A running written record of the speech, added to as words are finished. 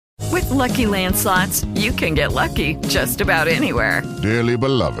Lucky Land Slots, you can get lucky just about anywhere. Dearly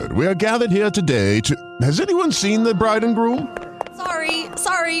beloved, we are gathered here today to... Has anyone seen the bride and groom?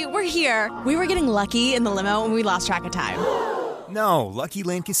 Sorry, we're here. We were getting lucky in the limo and we lost track of time. No, Lucky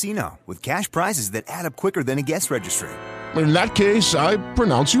Land Casino, with cash prizes that add up quicker than a guest registry. In that case, I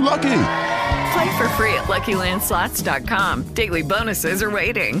pronounce you lucky. Play for free at LuckyLandSlots.com. Daily bonuses are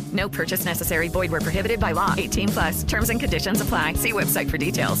waiting. No purchase necessary. Void where prohibited by law. 18+. Terms and conditions apply. See website for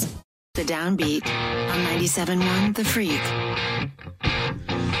details. The Downbeat on 97.1 The Freak.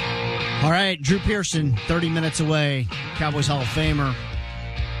 All right, Drew Pearson, 30 minutes away, Cowboys Hall of Famer.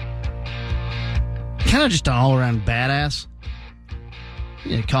 Kind of just an all-around badass.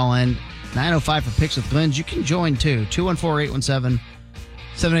 You call in 905 for Picks with Glenn's. You can join, too.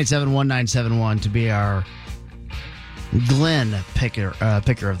 214-817-787-1971 to be our Glenn picker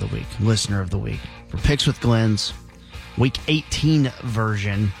of the week, listener of the week. For Picks with Glenn's, Week 18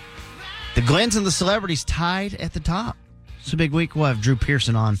 version. The Glens and the celebrities tied at the top. It's a big week. We'll have Drew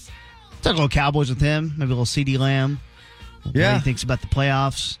Pearson on. Talk a little Cowboys with him. Maybe a little CeeDee Lamb. What he thinks about the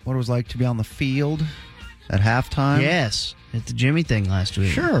playoffs. What it was like to be on the field at halftime. Yes. At the Jimmy thing last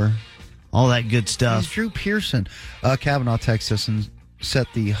week. Sure. All that good stuff. He's Drew Pearson. Kavanaugh texted us and set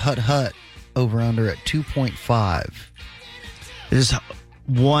the Hut over-under at 2.5. Is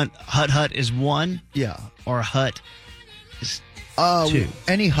Hut is 1? Yeah. Or a Hut is 2?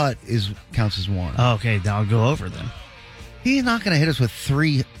 Any Hut counts as 1. Oh, okay, then I'll go over then. He's not going to hit us with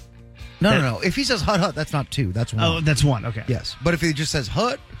 3. No. If he says Hut, that's not 2. That's 1. Oh, that's 1. Okay. Yes. But if he just says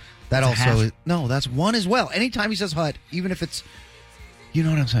Hut, that that's also is... No, that's 1 as well. Anytime he says Hut, even if it's... You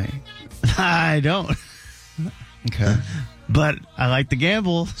know what I'm saying? I don't. Okay. But I like the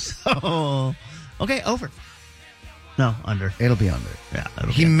gamble, so... Okay, over. No, under. It'll be under. Yeah.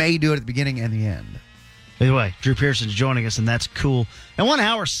 He may do it at the beginning and the end. Either way, Drew Pearson's joining us, and that's cool. In 1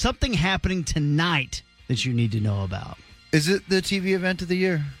 hour, something happening tonight that you need to know about. Is it the TV event of the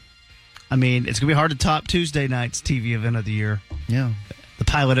year? I mean, it's going to be hard to top Tuesday night's TV event of the year. Yeah. The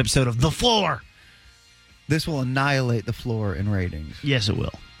pilot episode of The Floor. This will annihilate The Floor in ratings. Yes, it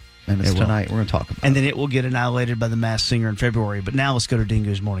will. And it's tonight. We're going to talk about it. And then it will get annihilated by The Masked Singer in February. But now let's go to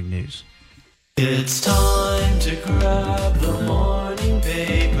Dingu's Morning News. It's time to grab the morning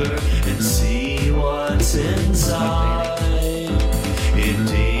paper and see what's inside. In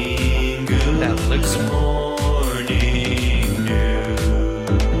Dingu's Morning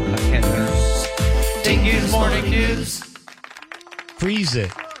News. Dingu's Morning News. Freeze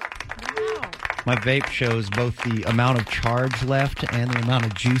it. My vape shows both the amount of charge left and the amount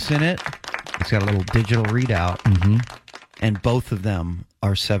of juice in it. It's got a little digital readout. Mm-hmm. And both of them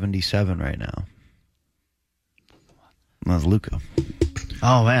are 77 right now. That's Luca.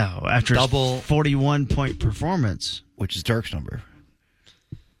 Oh, wow. After double 41-point performance. Which is Dirk's number.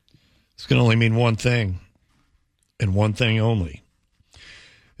 It's going to only mean one thing, and one thing only.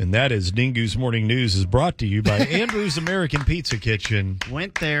 And that is Dingu's Morning News is brought to you by Andrew's American Pizza Kitchen.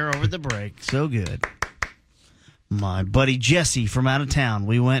 Went there over the break. So good. My buddy Jesse from out of town.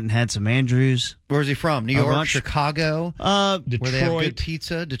 We went and had some Andrews. Where's he from? New York, Chicago? Detroit. Where they have good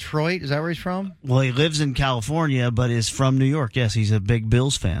pizza? Detroit? Is that where he's from? Well, he lives in California, but is from New York. Yes, he's a big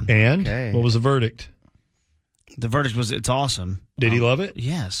Bills fan. And what was the verdict? The verdict was it's awesome. Did he love it?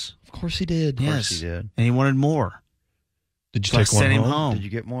 Yes. Of course he did. Of course he did. And he wanted more. Did you so take I one sent home? him home? Did you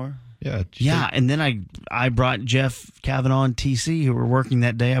get more? Yeah. Yeah, and then I brought Jeff Kavanaugh and TC, who were working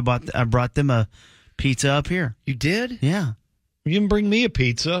that day. I brought them a pizza up here. You did? Yeah. You didn't bring me a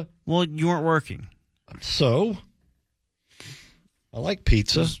pizza. Well, you weren't working. So? I like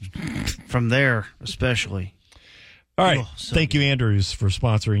pizza. From there, especially. All right. So Thank you, Andrews, for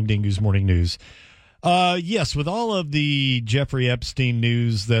sponsoring Dingu's Morning News. Yes, with all of the Jeffrey Epstein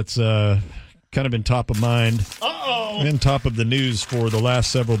news that's kind of been top of mind. And top of the news for the last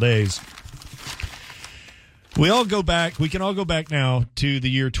several days. We can all go back now to the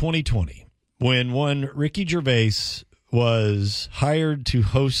year 2020 when one Ricky Gervais was hired to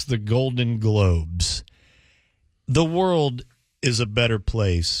host the Golden Globes. The world is a better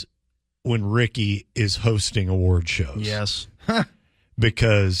place when Ricky is hosting award shows. Yes.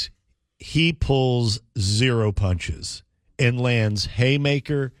 Because he pulls zero punches and lands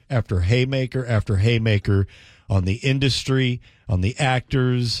haymaker after haymaker after haymaker on the industry, on the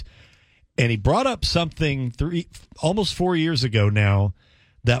actors. And he brought up something almost 4 years ago now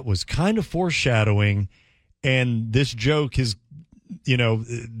that was kind of foreshadowing. And this joke is,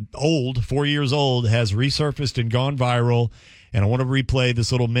 old, 4 years old, has resurfaced and gone viral. And I want to replay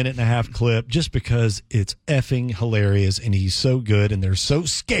this little minute-and-a-half clip just because it's effing hilarious and he's so good and they're so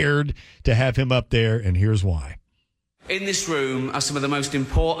scared to have him up there. And here's why. In this room are some of the most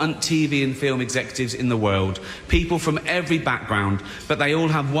important TV and film executives in the world. People from every background, but they all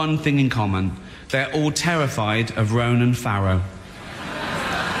have one thing in common. They're all terrified of Ronan Farrow.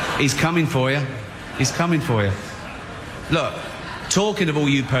 He's coming for you. He's coming for you. Look, talking of all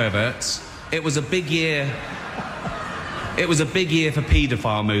you perverts, it was a big year. It was a big year for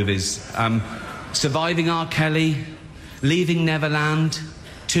paedophile movies. Surviving R. Kelly, Leaving Neverland,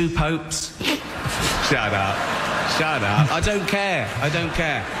 Two Popes. Shut up. Shut up. I don't care. I don't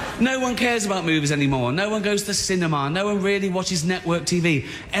care. No one cares about movies anymore. No one goes to the cinema. No one really watches network TV.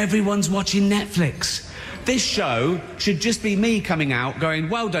 Everyone's watching Netflix. This show should just be me coming out going,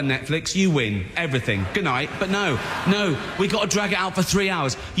 well done, Netflix, you win everything. Good night. But no, we got to drag it out for 3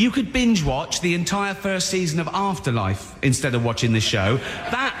 hours. You could binge watch the entire first season of Afterlife instead of watching this show.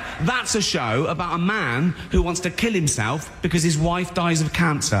 That's a show about a man who wants to kill himself because his wife dies of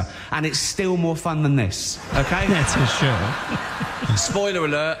cancer. And it's still more fun than this, okay? That's a show. Spoiler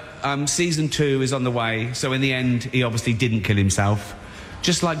alert, season 2 is on the way. So in the end, he obviously didn't kill himself.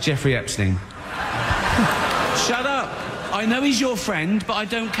 Just like Jeffrey Epstein. Shut up. I know he's your friend, but I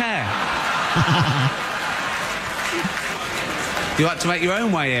don't care. You had to make your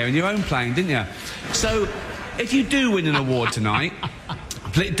own way here in your own plane, didn't you? So, if you do win an award tonight,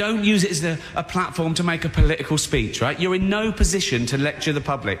 don't use it as a platform to make a political speech, right? You're in no position to lecture the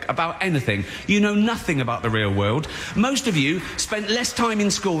public about anything. You know nothing about the real world. Most of you spent less time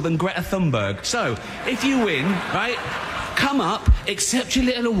in school than Greta Thunberg. So, if you win, right, come up, accept your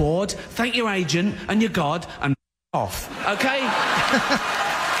little award, thank your agent and your God, and off, okay?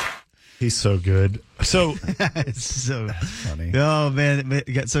 He's so good. So it's so funny. Oh man,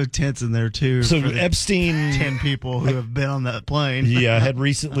 it got so tense in there too. So Epstein, 10 people who have been on that plane. Yeah, had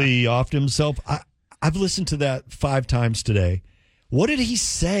recently offed himself. I've listened to that 5 times today. What did he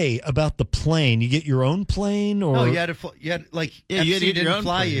say about the plane? You get your own plane, or you had to you had to get your own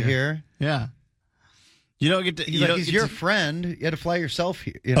fly plane, you here. Yeah. You don't get to. He's your friend. You had to fly yourself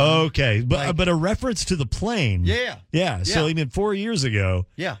here. You know? Okay, but a reference to the plane. Yeah. So I mean, 4 years ago.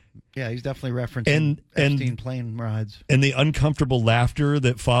 Yeah. He's definitely referencing Epstein plane rides, and the uncomfortable laughter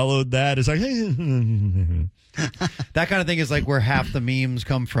that followed that is like that kind of thing is like where half the memes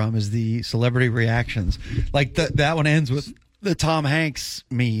come from is the celebrity reactions. Like that one ends with the Tom Hanks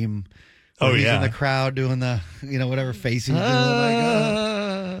meme. He's in the crowd doing the whatever face he's doing.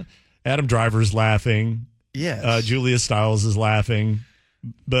 Like, Adam Driver's laughing. Yes. Julia Stiles is laughing.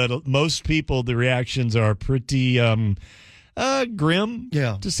 But most people, the reactions are pretty grim,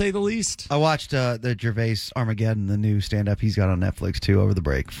 to say the least. I watched the Gervais Armageddon, the new stand-up he's got on Netflix, too, over the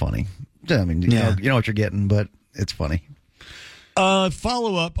break. Funny. I mean, you know what you're getting, but it's funny.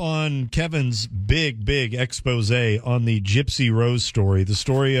 Follow up on Kevin's big expose on the Gypsy Rose story, the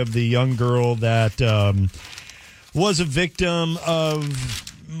story of the young girl that was a victim of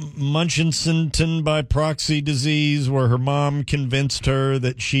Munchausen by proxy disease, where her mom convinced her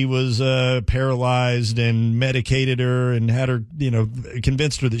that she was paralyzed and medicated her and had her,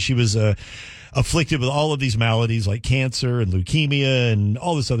 convinced her that she was afflicted with all of these maladies like cancer and leukemia and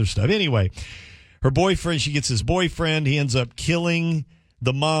all this other stuff. Anyway, her boyfriend, she gets his boyfriend. He ends up killing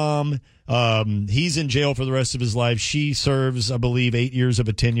the mom. He's in jail for the rest of his life. She serves, I believe, 8 years of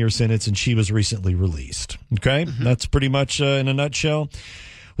a 10-year sentence, and she was recently released. Okay? Mm-hmm. That's pretty much in a nutshell.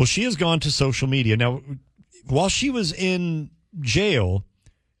 Well, she has gone to social media. Now, while she was in jail,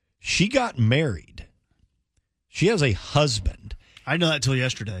 she got married. She has a husband. I didn't know that until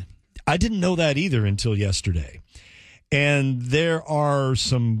yesterday. I didn't know that either until yesterday. And there are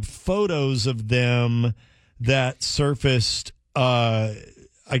some photos of them that surfaced, I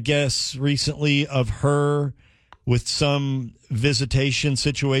guess, recently of her with some visitation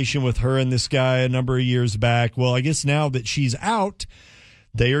situation with her and this guy a number of years back. Well, I guess now that she's out,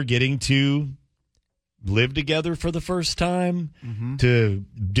 they are getting to live together for the first time, to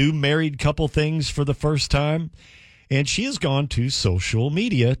do married couple things for the first time. And she has gone to social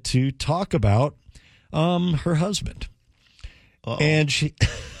media to talk about her husband. Uh-oh. And she,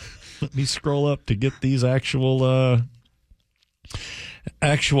 let me scroll up to get these actual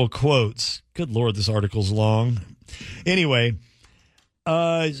quotes. Good Lord, this article's long. Anyway,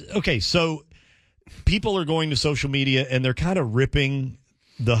 okay, so people are going to social media and they're kind of ripping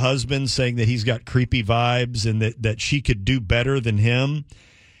the husband, saying that he's got creepy vibes and that she could do better than him.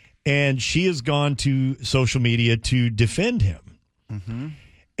 And she has gone to social media to defend him. Mm-hmm.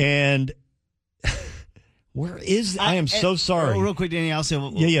 And where is... I am so sorry. Real quick, Danny, I'll say...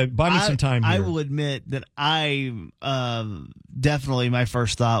 buy me some time here. I will admit that I definitely, my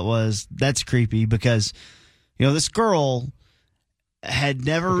first thought was, that's creepy because, this girl had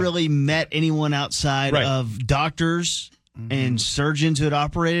never really met anyone outside of doctors and surgeons who had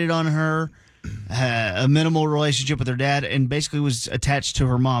operated on her, a minimal relationship with her dad, and basically was attached to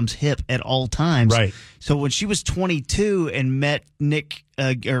her mom's hip at all times. Right. So when she was 22 and met Nick,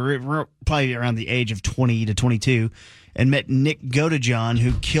 or probably around the age of 20 to 22, and met Nick Godejohn,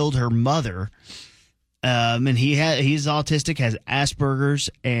 who killed her mother. And he's autistic, has Asperger's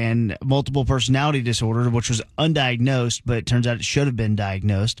and multiple personality disorder, which was undiagnosed, but it turns out it should have been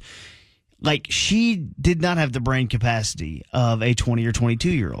diagnosed. Like, she did not have the brain capacity of a 20 or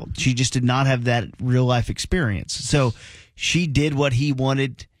 22-year-old. She just did not have that real-life experience. So she did what he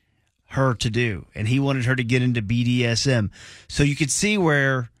wanted her to do, and he wanted her to get into BDSM. So you could see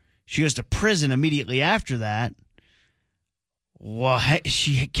where she goes to prison immediately after that. Well,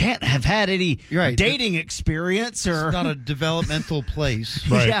 she can't have had any dating experience, or it's not a developmental place.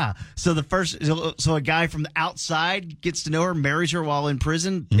 Right. Yeah. So so a guy from the outside gets to know her, marries her while in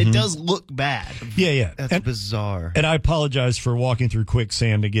prison. It does look bad. Yeah. That's bizarre. And I apologize for walking through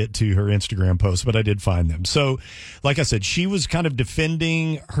quicksand to get to her Instagram posts, but I did find them. So, like I said, she was kind of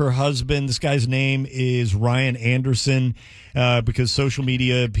defending her husband. This guy's name is Ryan Anderson, because social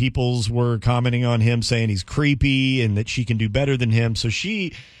media peoples were commenting on him, saying he's creepy and that she can do better than him. So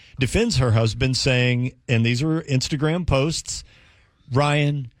she defends her husband, saying, and these are Instagram posts,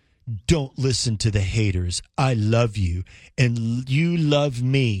 Ryan, don't listen to the haters. I love you, and you love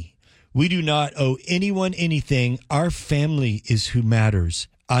me. We do not owe anyone anything. Our family is who matters.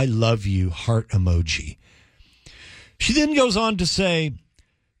 I love you, heart emoji. She then goes on to say,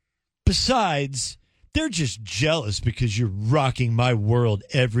 besides, they're just jealous because you're rocking my world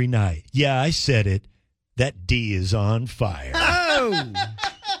every night. Yeah, I said it. That D is on fire. Oh!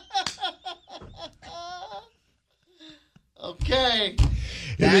 Okay.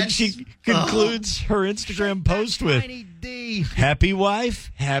 And then she concludes her Instagram post with, D. happy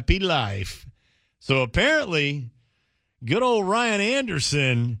wife, happy life. So apparently, good old Ryan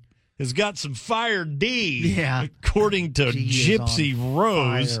Anderson has got some fire D, according to Gypsy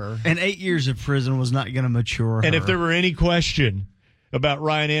Rose. And 8 years of prison was not going to mature her. And if there were any question about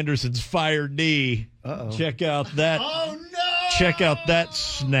Ryan Anderson's fire D, check out that. Oh no! Check out that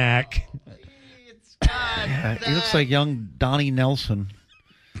snack. He looks like young Donnie Nelson.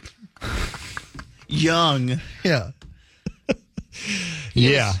 Young. Yeah.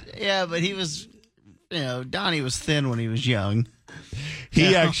 Yeah, but he was, Donnie was thin when he was young.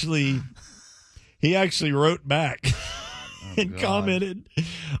 He actually wrote back and commented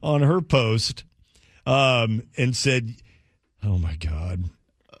on her post, and said, "Oh my God,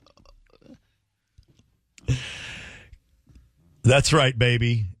 that's right,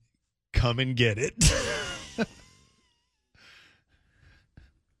 baby, come and get it."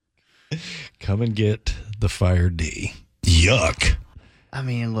 Come and get the fire D. Yuck. I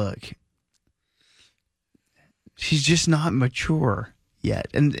mean, look, she's just not mature yet.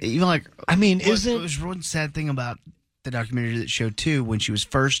 And even like, it was one sad thing about the documentary that showed too, when she was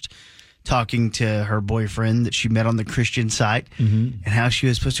first talking to her boyfriend that she met on the Christian site, and how she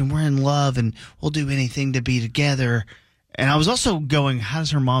was supposed to, we're in love and we'll do anything to be together. And I was also going, how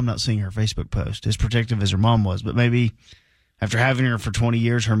does her mom not seeing her Facebook post? As protective as her mom was, but maybe after having her for 20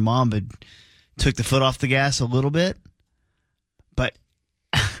 years, her mom had took the foot off the gas a little bit. But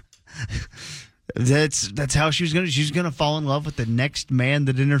that's how she was going to fall in love with the next man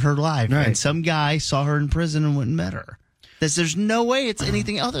that entered her life. Right. And some guy saw her in prison and went and met her. There's no way it's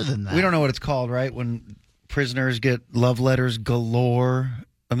anything other than that. We don't know what it's called, right? When prisoners get love letters galore.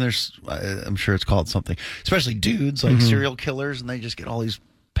 I mean, I'm sure it's called something. Especially dudes, like serial killers, and they just get all these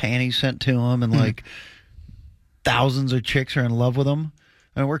panties sent to them, and like thousands of chicks are in love with them.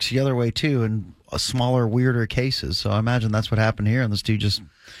 And it works the other way too, in smaller, weirder cases. So I imagine that's what happened here, and this dude just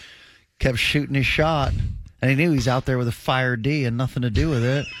kept shooting his shot, and he knew he's out there with a fire D and nothing to do with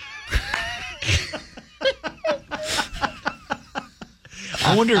it.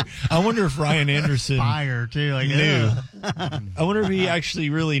 I wonder if Ryan Anderson fire too, like knew. I wonder if he actually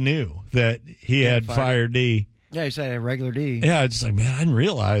really knew that he had fire D. Yeah, he said a regular D. Yeah, it's like, man, I didn't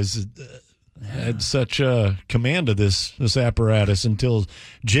realize I had such a command of this apparatus until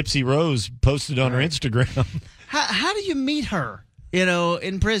Gypsy Rose posted on her Instagram. How do you meet her?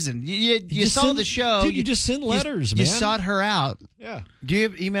 In prison. You saw the show. Dude, you just send letters, man. You sought her out. Yeah. Do you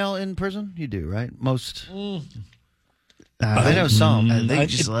have email in prison? You do, right? Most. I know some. They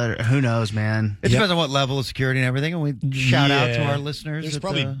just let her. Who knows, man? It depends on what level of security and everything. And we shout out to our listeners. There's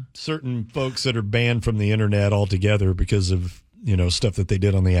probably certain folks that are banned from the internet altogether because of stuff that they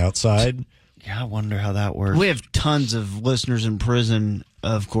did on the outside. Yeah, I wonder how that works. We have tons of listeners in prison,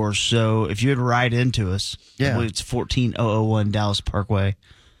 of course. So if you would write into us, I believe it's 14001 Dallas Parkway,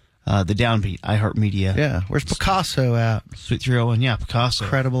 the Downbeat, iHeartMedia. Yeah, where's Picasso at? Suite 301, yeah, Picasso.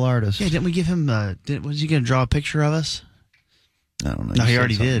 Incredible artist. Yeah, didn't we give him, was he going to draw a picture of us? I don't know. No, he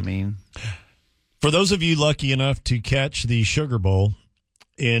already did. For those of you lucky enough to catch the Sugar Bowl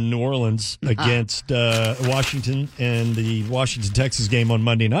in New Orleans against Washington and the Washington-Texas game on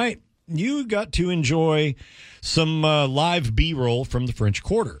Monday night, you got to enjoy some live B-roll from the French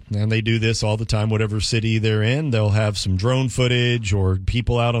Quarter. And they do this all the time, whatever city they're in. They'll have some drone footage or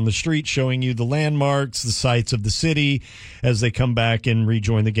people out on the street showing you the landmarks, the sights of the city as they come back and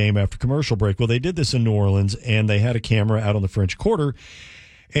rejoin the game after commercial break. Well, they did this in New Orleans, and they had a camera out on the French Quarter.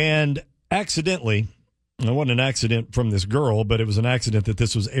 And accidentally, it wasn't an accident from this girl, but it was an accident that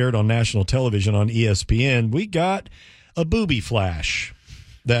this was aired on national television on ESPN. We got a booby flash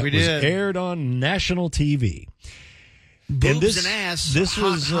that was aired on national TV. Boobs and ass. This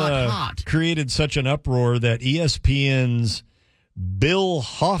hot. created such an uproar that ESPN's Bill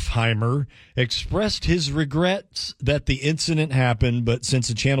Hoffheimer expressed his regrets that the incident happened, but since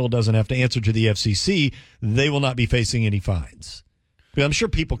the channel doesn't have to answer to the FCC, they will not be facing any fines. I'm sure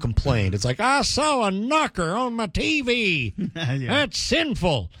people complained. It's like, I saw a knocker on my TV. That's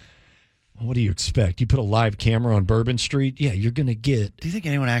sinful. What do you expect? You put a live camera on Bourbon Street? Yeah, you're going to get... Do you think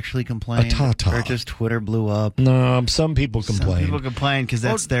anyone actually complained? A ta-ta. Or just Twitter blew up? No, some people complain. Some people complain because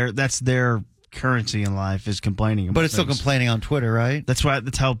that's their currency in life is complaining about But it's things. still complaining on Twitter, right?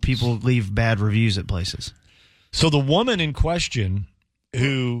 That's how people leave bad reviews at places. So the woman in question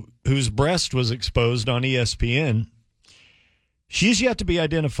whose breast was exposed on ESPN, she's yet to be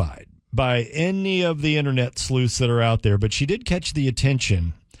identified by any of the internet sleuths that are out there, but she did catch the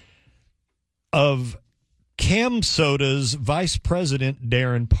attention of Cam Soda's vice president,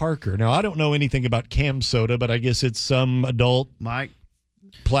 Darren Parker. Now, I don't know anything about Cam Soda, but I guess it's some adult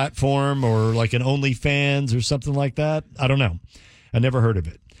platform or like an OnlyFans or something like that. I don't know. I never heard of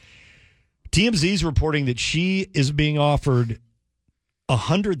it. TMZ's reporting that she is being offered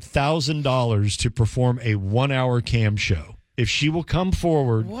 $100,000 to perform a 1-hour cam show. If she will come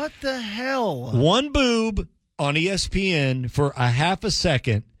forward. What the hell? One boob on ESPN for a half a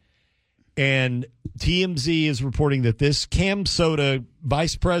second. And TMZ is reporting that this Cam Soda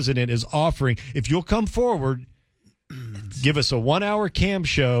vice president is offering, if you'll come forward, give us a 1-hour cam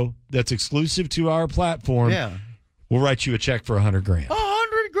show that's exclusive to our platform. Yeah. We'll write you a check for $100,000.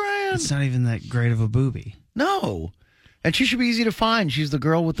 $100,000. It's not even that great of a boobie. No. And she should be easy to find. She's the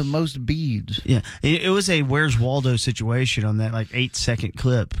girl with the most beads. Yeah. It was a Where's Waldo situation on that 8-second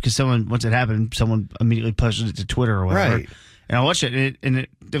clip because once it happened, someone immediately posted it to Twitter or whatever. Right. And I watched it, and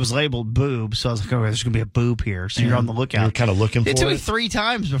it was labeled boob, so I was like, oh, there's going to be a boob here. So you're on the lookout. You're kind of looking for it. It took me 3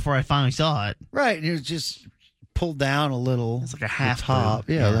 times before I finally saw it. Right. And it was just pulled down a little. It's like a half top.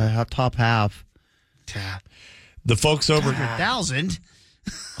 boob. Yeah, the top half. The folks over $100,000.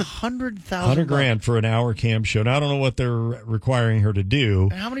 $100,000 for an hour cam show. Now, I don't know what they're requiring her to do.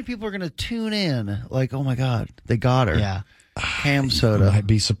 And how many people are going to tune in? Like, oh my God, they got her. Yeah. Cam Soda. I'd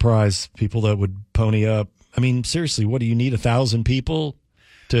be surprised people that would pony up. I mean, seriously, what do you need 1,000 people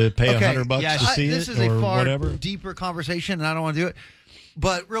to pay $100 to see this it is or a far whatever? deeper conversation, and I don't want to do it.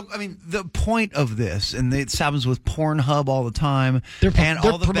 But the point of this, and it happens with Pornhub all the time, They're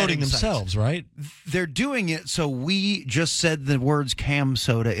all the promoting betting themselves, sites. right? They're doing it so we just said the words Cam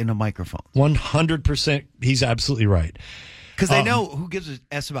Soda in a microphone. 100%. He's absolutely right. Because they know who gives a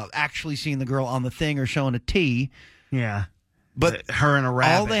S about actually seeing the girl on the thing or showing a T. Yeah. But her and a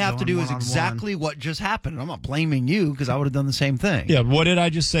rabbit. All they have to do is exactly what just happened. I'm not blaming you because I would have done the same thing. Yeah, what did I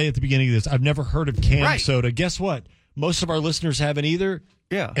just say at the beginning of this? I've never heard of Cam Soda. Guess what? Most of our listeners haven't either.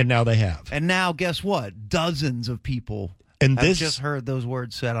 Yeah. And now they have. And now, guess what? Dozens of people have just heard those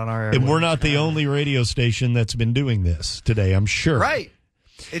words said on our And airwaves. we're not the only radio station that's been doing this today, I'm sure. Right.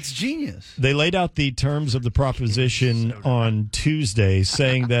 It's genius. They laid out the terms of the proposition on Tuesday,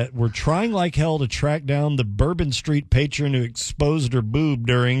 saying that we're trying like hell to track down the Bourbon Street patron who exposed her boob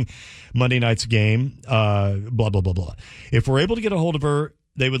during Monday night's game, blah, blah, blah, blah. If we're able to get a hold of her,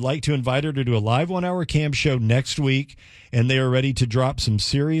 they would like to invite her to do a live 1-hour cam show next week, and they are ready to drop some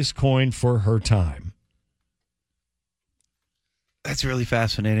serious coin for her time. That's really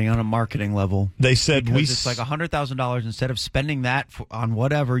fascinating on a marketing level. They said it's like $100,000 instead of spending that on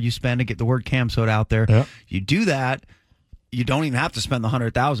whatever you spend to get the word Cam Soda out there. Yeah. You do that, you don't even have to spend the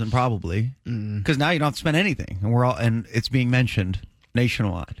 $100,000 probably because now you don't have to spend anything, and it's being mentioned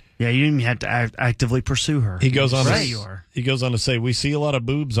nationwide. Yeah, you didn't even have to actively pursue her. He goes on. Right. You are. He goes on to say, "We see a lot of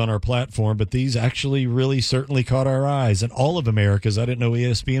boobs on our platform, but these actually really certainly caught our eyes, and all of America's. I didn't know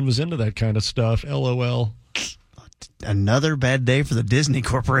ESPN was into that kind of stuff." LOL. Another bad day for the Disney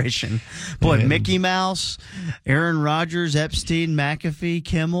Corporation. Boy, Man. Mickey Mouse, Aaron Rodgers, Epstein, McAfee,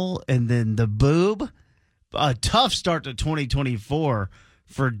 Kimmel, and then the boob. A tough start to 2024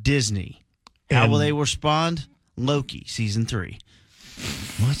 for Disney. How will they respond? Loki, season 3.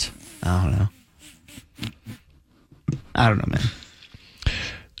 What? I don't know, man.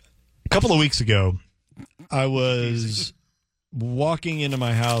 A couple of weeks ago, I was walking into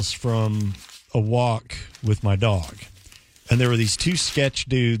my house from a walk with my dog, and there were these 2 sketch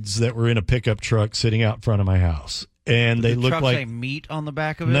dudes that were in a pickup truck sitting out front of my house. And they looked like say meat on the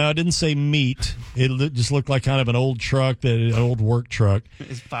back of it. No, it didn't say meat. It just looked like kind of an old truck, an old work truck.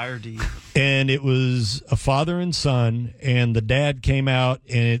 It's fire deep. And it was a father and son, and the dad came out,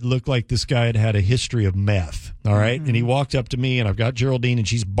 and it looked like this guy had had a history of meth. All right, and he walked up to me, and I've got Geraldine, and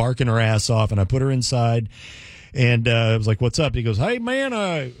she's barking her ass off, and I put her inside, and I was like, "What's up?" He goes, "Hey man,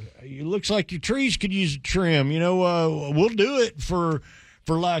 it looks like your trees could use a trim. We'll do it for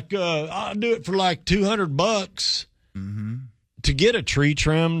like I'll do it for like $200." To get a tree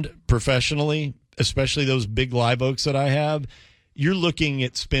trimmed professionally, especially those big live oaks that I have, you're looking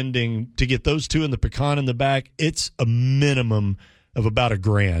at spending, to get those 2 in the pecan in the back, it's a minimum of about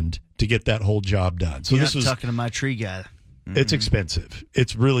 $1,000 to get that whole job done. So You're this not was talking to my tree guy. It's expensive.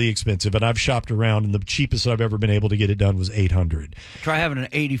 It's really expensive, and I've shopped around, and the cheapest I've ever been able to get it done was $800. Try having an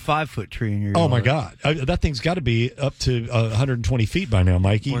 85-foot tree in your Oh yard. my God, that thing's got to be up to 120 feet by now,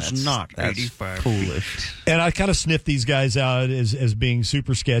 Mikey. Well, it's not. That's 85 foolish. And I kind of sniffed these guys out as being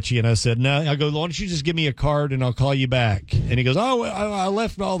super sketchy, and I said, "No." I go, "Why don't you just give me a card and I'll call you back?" And he goes, "Oh, I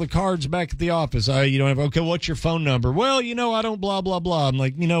left all the cards back at the office. You don't have. Okay, what's your phone number?" "Well, I don't blah blah blah." I'm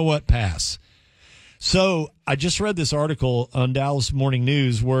like, "You know what? Pass." So I just read this article on Dallas Morning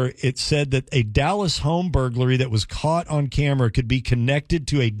News where it said that a Dallas home burglary that was caught on camera could be connected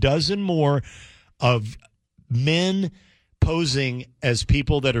to a dozen more of men posing as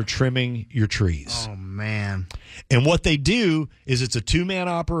people that are trimming your trees. Oh, man. And what they do is it's a 2-man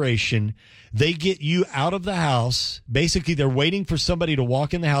operation. They get you out of the house. Basically, they're waiting for somebody to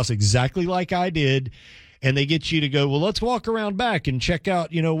walk in the house exactly like I did. And they get you to go, "Well, let's walk around back and check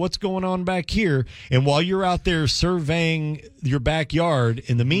out, what's going on back here." And while you're out there surveying your backyard,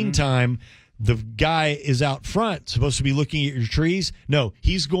 in the meantime, the guy is out front, supposed to be looking at your trees. No,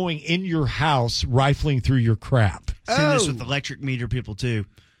 he's going in your house, rifling through your crap. Seen this with electric meter people, too.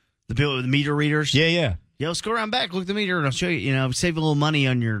 The people with the meter readers. Yeah. Yeah, let's go around back, look at the meter, and I'll show you, save a little money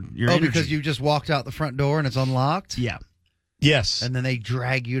on your energy. Because you just walked out the front door and it's unlocked? Yeah. Yes. And then they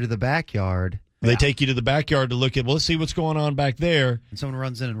drag you to the backyard. They take you to the backyard to look at, let's see what's going on back there. And someone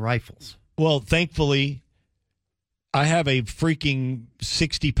runs in and rifles. Well, thankfully, I have a freaking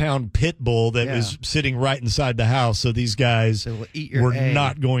 60-pound pit bull that was sitting right inside the house, so these guys were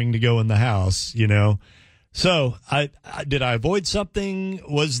not going to go in the house, So, did I avoid something?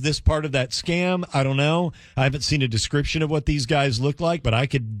 Was this part of that scam? I don't know. I haven't seen a description of what these guys look like, but I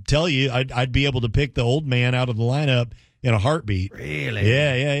could tell you I'd be able to pick the old man out of the lineup in a heartbeat. Really?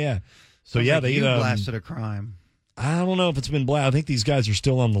 Yeah. So, Sounds like they you blasted a crime. I don't know if it's been blasted. I think these guys are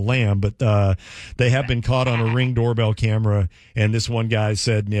still on the lam, but they have been caught on a Ring doorbell camera. And this one guy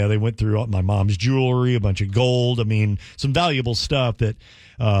said, they went through all my mom's jewelry, a bunch of gold. I mean, some valuable stuff that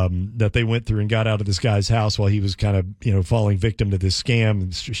they went through and got out of this guy's house while he was kind of, falling victim to this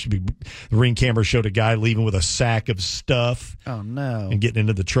scam. The Ring camera showed a guy leaving with a sack of stuff. Oh, no. And getting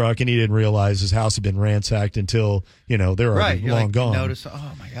into the truck, and he didn't realize his house had been ransacked until, they're already long gone. Notice,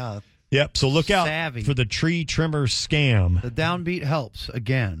 oh, my God. Yep, so look out for the tree trimmer scam. The downbeat helps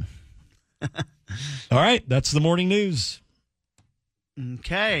again. All right, that's the morning news.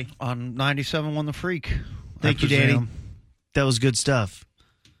 Okay. On 97.1 The Freak. Thank you, Danny. That was good stuff.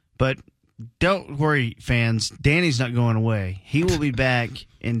 But don't worry, fans. Danny's not going away. He will be back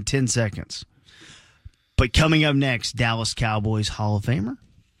in 10 seconds. But coming up next, Dallas Cowboys Hall of Famer,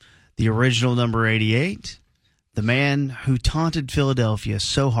 the original number 88, the man who taunted Philadelphia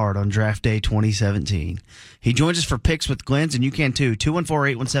so hard on draft day 2017. He joins us for Picks with Glenn's, and you can too.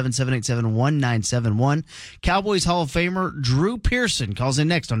 214-817-787-1971. Cowboys Hall of Famer Drew Pearson calls in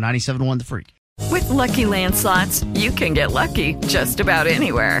next on 97.1 The Freak. With Lucky Land Slots, you can get lucky just about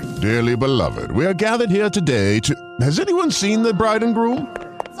anywhere. Dearly beloved, we are gathered here today to... Has anyone seen the bride and groom?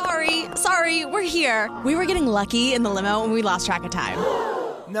 Sorry, we're here. We were getting lucky in the limo and we lost track of time.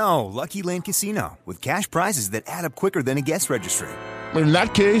 No, Lucky Land Casino, with cash prizes that add up quicker than a guest registry. In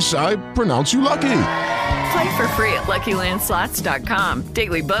that case, I pronounce you lucky. Play for free at LuckyLandSlots.com.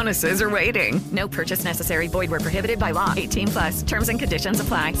 Daily bonuses are waiting. No purchase necessary. Void where prohibited by law. 18+. Terms and conditions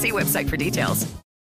apply. See website for details.